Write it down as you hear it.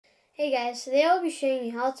Hey guys, today I'll be showing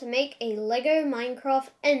you how to make a Lego Minecraft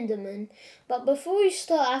Enderman. But before we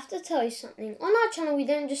start, I have to tell you something. On our channel we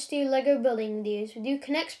don't just do Lego building videos, we do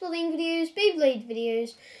Connects building videos, beyblade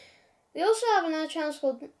videos. We also have another channel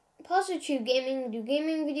called Parsatube Gaming. We do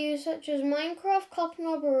gaming videos such as Minecraft, Copper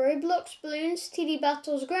Roblox, Bloons, TD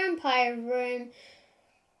Battles, Grand Empire of Rome,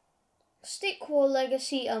 Stick War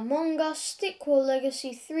Legacy Among Us, Stick War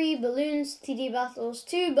Legacy 3, Bloons TD Battles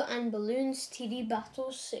 2, and Bloons TD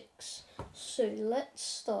Battles 6. So let's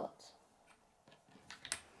start.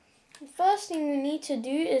 The first thing we need to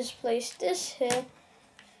do is place this here.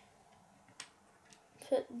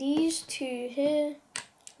 Put these two here,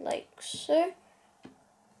 like so.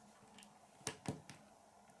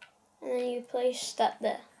 And then you place that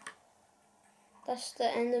there. That's the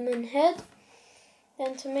Enderman head.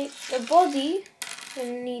 Then to make the body, we're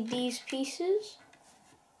going to need these pieces.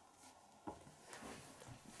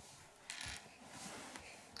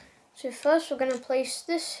 So first we're going to place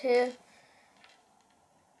this here.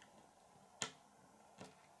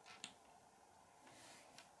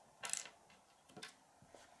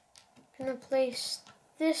 I'm going to place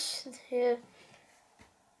this here.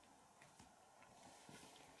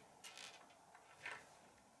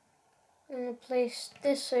 I'm going to place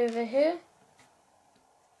this over here.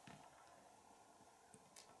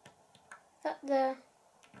 That there.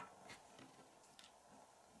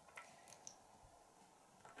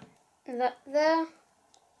 That there.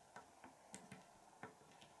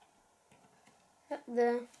 That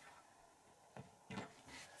there.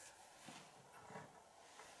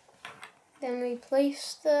 Then we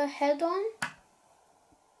place the head on.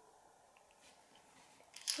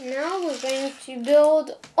 Now we're going to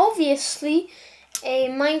build, obviously, a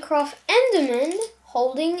Minecraft Enderman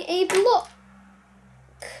holding a block.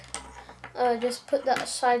 Just put that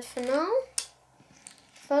aside for now.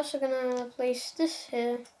 First we're going to place this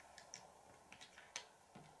here.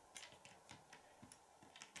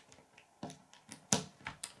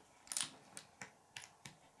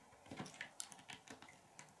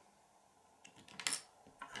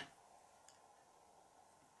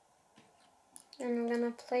 And we're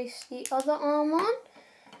going to place the other arm on.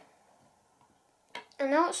 And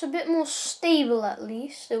now it's a bit more stable, at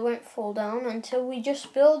least. It won't fall down until we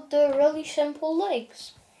just build the really simple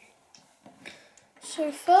legs.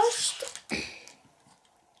 So first,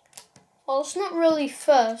 well, it's not really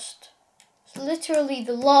first. It's literally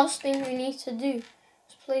the last thing we need to do.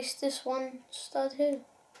 Is place this one stud here.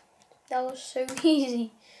 That was so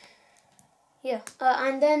easy. Yeah,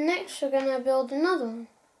 and then next we're going to build another one.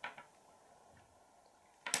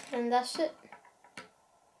 And that's it.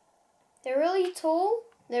 They're really tall,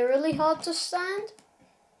 they're really hard to stand,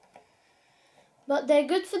 but they're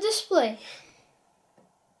good for display.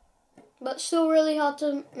 But still really hard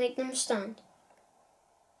to make them stand.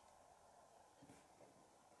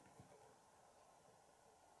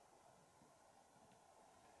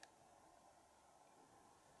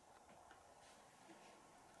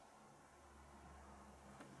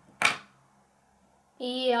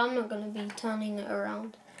 Yeah, I'm not going to be turning it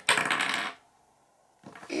around.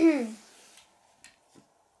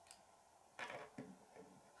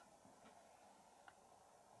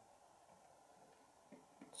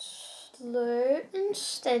 Slow and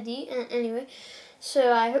steady. And anyway,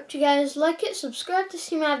 so I hope you guys like it. Subscribe to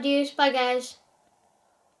see my videos. Bye guys.